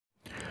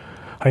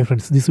Hi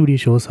friends, this video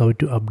shows how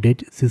to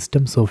update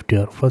system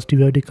software. First, you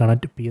have to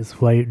connect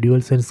PS5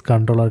 DualSense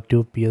controller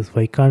to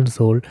PS5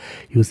 console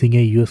using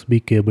a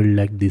USB cable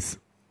like this.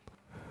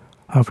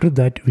 After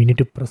that, we need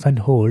to press and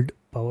hold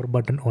power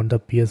button on the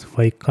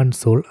PS5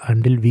 console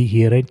until we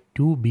hear a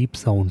 2 beep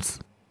sounds.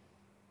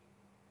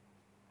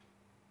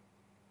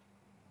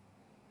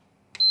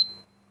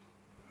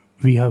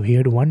 We have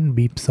heard one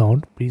beep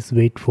sound. Please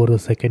wait for the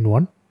second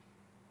one.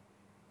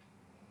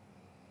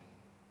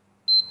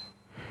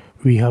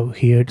 We have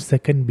heard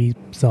second beep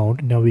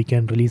sound. Now we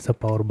can release the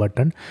power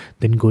button,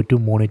 then go to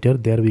monitor.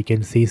 There we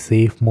can see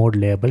safe mode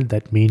label.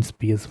 That means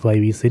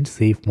PS5 is in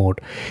safe mode.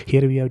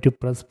 Here we have to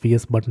press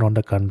PS button on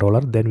the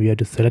controller. Then we have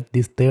to select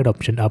this third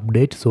option,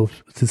 update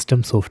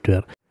system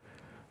software.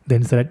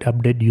 Then select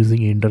update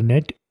using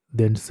internet.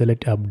 Then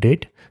select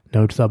update.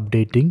 Now it's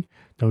updating.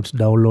 Now it's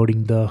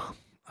downloading the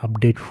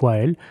update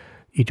file.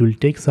 It will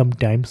take some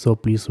time, so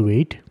please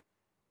wait.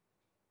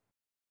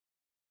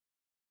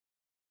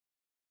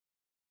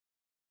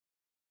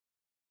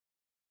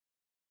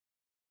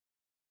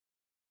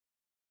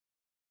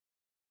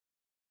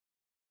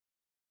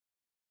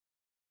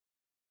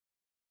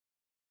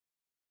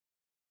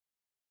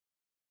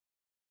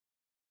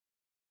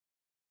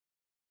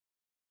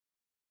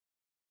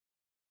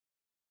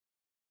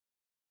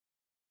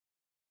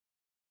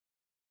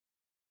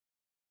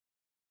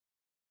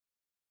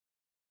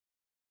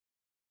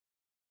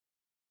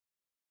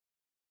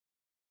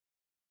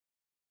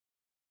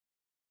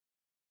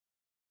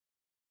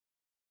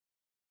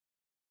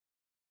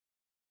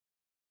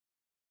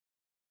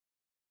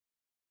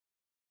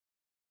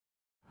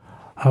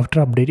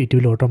 After update, it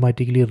will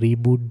automatically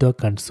reboot the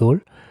console.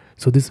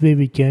 So this way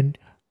we can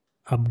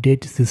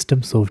update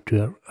system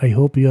software. I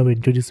hope you have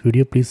enjoyed this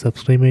video. Please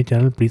subscribe my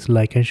channel. Please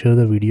like and share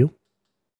the video.